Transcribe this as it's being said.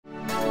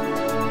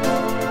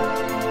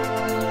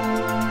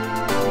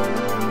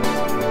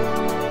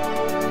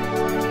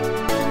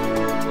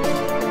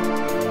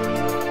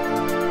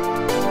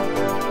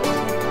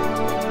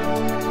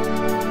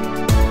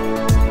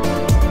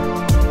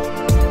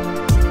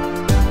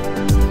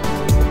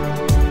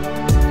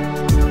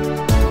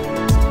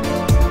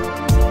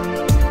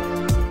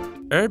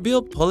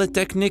Erbil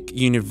Polytechnic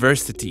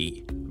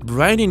University.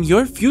 Brighten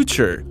your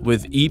future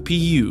with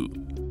EPU.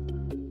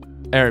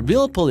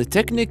 Erbil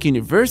Polytechnic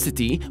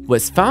University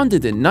was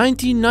founded in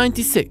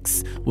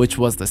 1996, which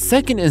was the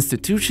second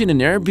institution in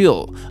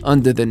Erbil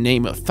under the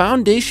name of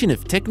Foundation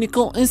of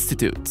Technical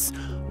Institutes.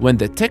 When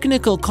the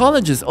technical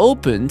colleges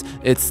opened,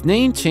 its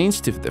name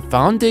changed to the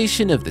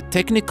Foundation of the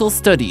Technical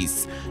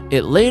Studies.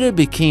 It later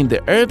became the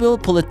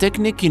Erbil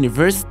Polytechnic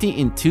University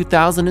in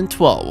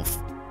 2012.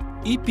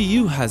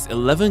 EPU has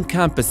 11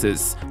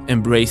 campuses,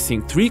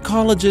 embracing 3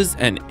 colleges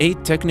and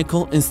 8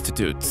 technical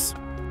institutes.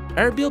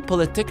 Erbil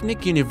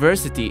Polytechnic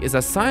University is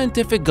a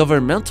scientific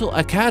governmental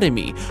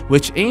academy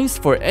which aims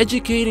for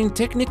educating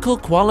technical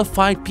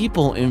qualified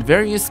people in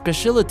various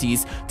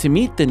specialties to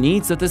meet the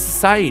needs of the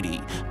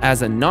society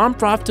as a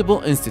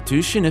non-profitable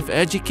institution of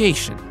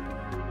education.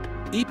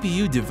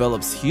 EPU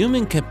develops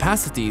human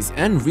capacities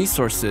and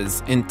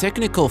resources in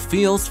technical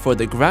fields for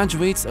the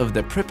graduates of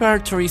the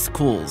preparatory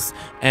schools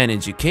and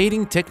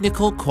educating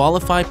technical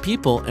qualified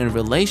people in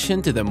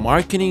relation to the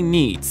marketing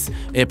needs.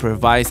 It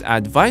provides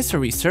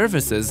advisory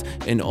services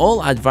in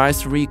all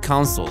advisory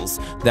councils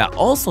that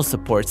also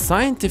support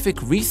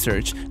scientific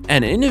research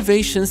and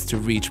innovations to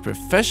reach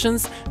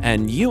professions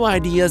and new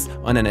ideas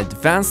on an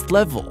advanced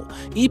level.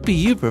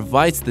 EPU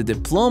provides the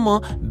diploma,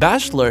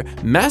 bachelor,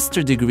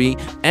 master degree,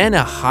 and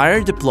a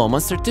higher diploma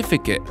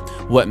certificate.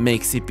 What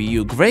makes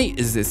EPU great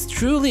is its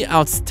truly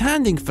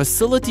outstanding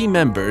facility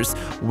members,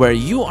 where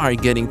you are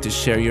getting to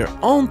share your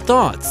own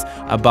thoughts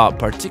about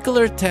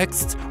particular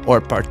texts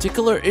or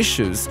particular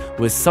issues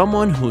with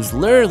someone who's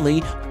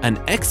literally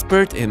an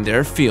expert in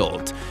their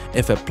field.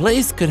 If a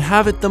place could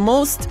have it the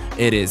most,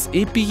 it is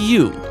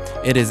EPU.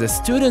 It is a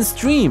student's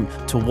dream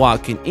to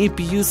walk in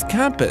EPU's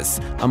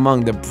campus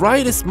among the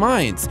brightest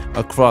minds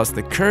across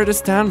the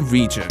Kurdistan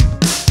region.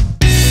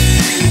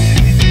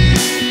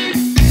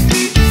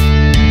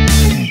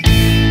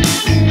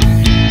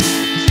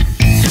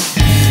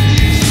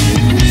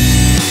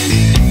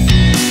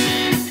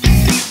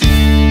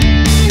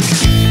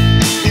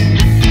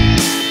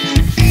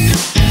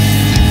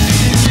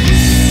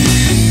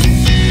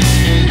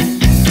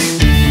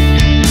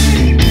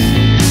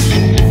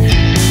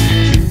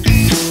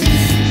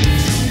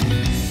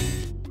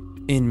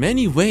 In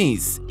many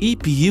ways,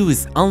 EPU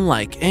is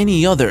unlike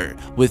any other,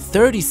 with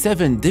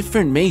 37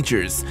 different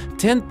majors,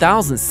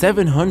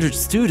 10,700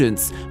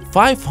 students,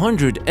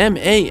 500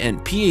 MA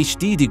and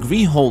PhD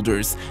degree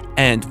holders,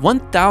 and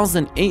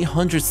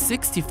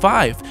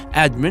 1,865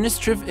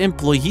 administrative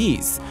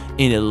employees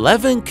in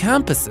 11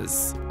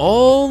 campuses,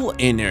 all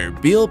in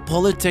Erbil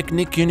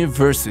Polytechnic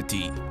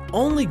University.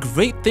 Only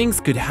great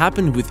things could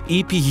happen with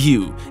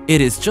EPU.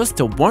 It is just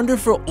a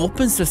wonderful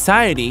open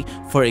society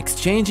for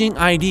exchanging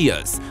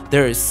ideas.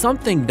 There is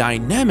something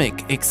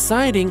dynamic,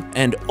 exciting,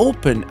 and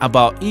open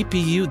about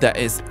EPU that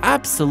is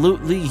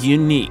absolutely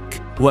unique.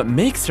 What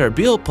makes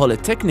Erbil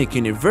Polytechnic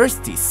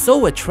University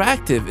so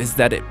attractive is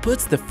that it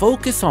puts the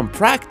focus on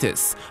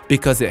practice,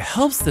 because it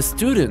helps the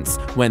students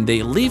when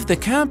they leave the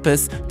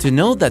campus to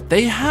know that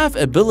they have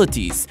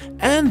abilities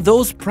and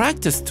those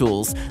practice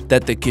tools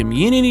that the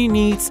community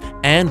needs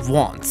and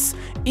wants.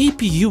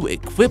 EPU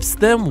equips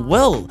them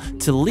well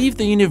to leave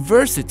the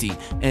university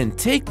and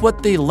take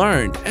what they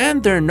learned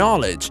and their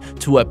knowledge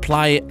to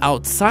apply it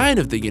outside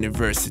of the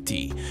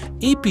university.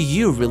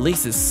 EPU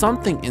releases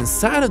something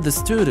inside of the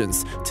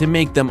students to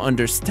make them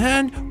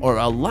understand, or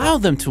allow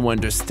them to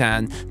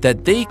understand,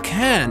 that they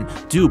can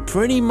do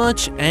pretty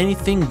much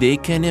anything they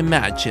can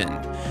imagine.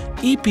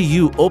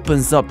 EPU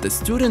opens up the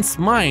student's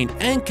mind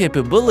and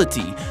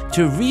capability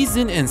to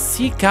reason and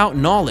seek out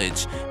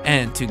knowledge,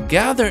 and to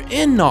gather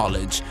in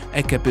knowledge,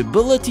 a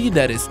capability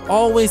that is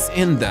always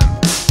in them.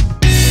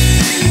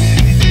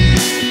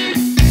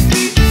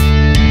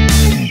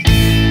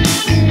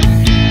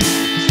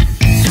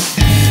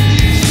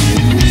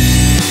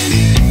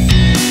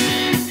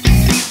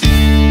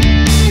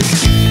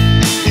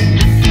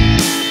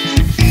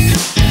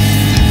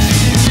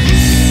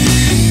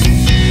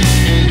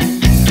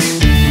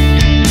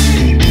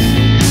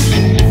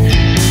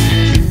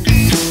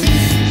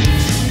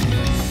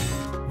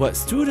 What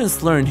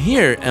students learn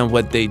here and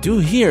what they do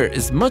here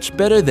is much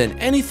better than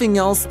anything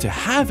else to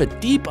have a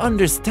deep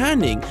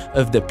understanding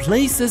of the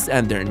places,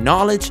 and their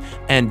knowledge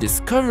and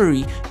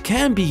discovery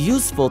can be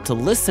useful to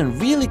listen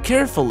really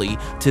carefully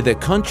to the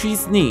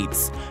country's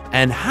needs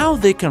and how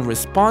they can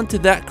respond to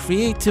that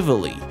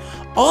creatively.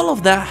 All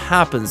of that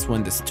happens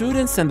when the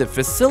students and the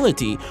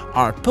facility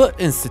are put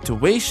in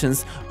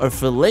situations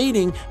of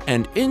relating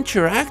and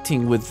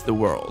interacting with the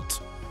world.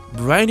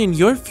 Brighten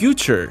your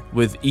future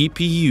with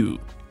EPU.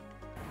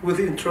 With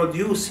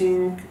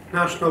introducing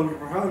national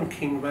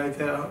ranking by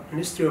the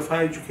Ministry of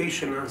Higher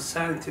Education and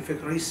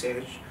Scientific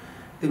Research,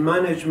 the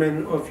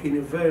management of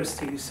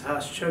universities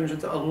has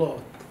changed a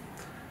lot.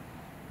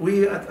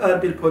 We at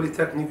Erbil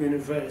Polytechnic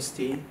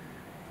University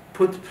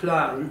put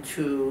plan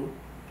to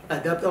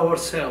adapt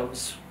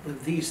ourselves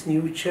with these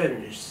new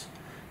changes.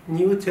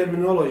 New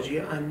terminology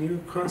and new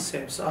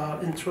concepts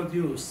are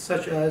introduced,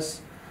 such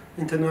as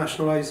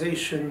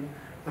internationalization,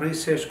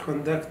 research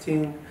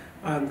conducting,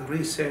 and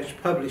research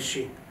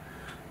publishing.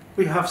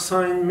 We have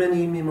signed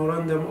many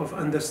memorandum of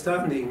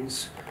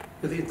understandings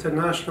with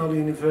international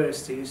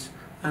universities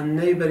and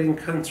neighboring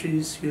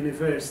countries'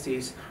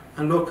 universities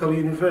and local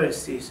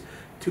universities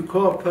to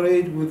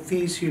cooperate with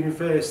these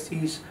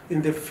universities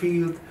in the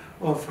field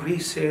of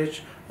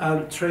research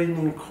and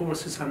training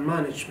courses and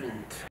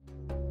management.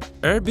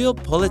 Erbil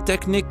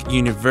Polytechnic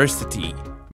University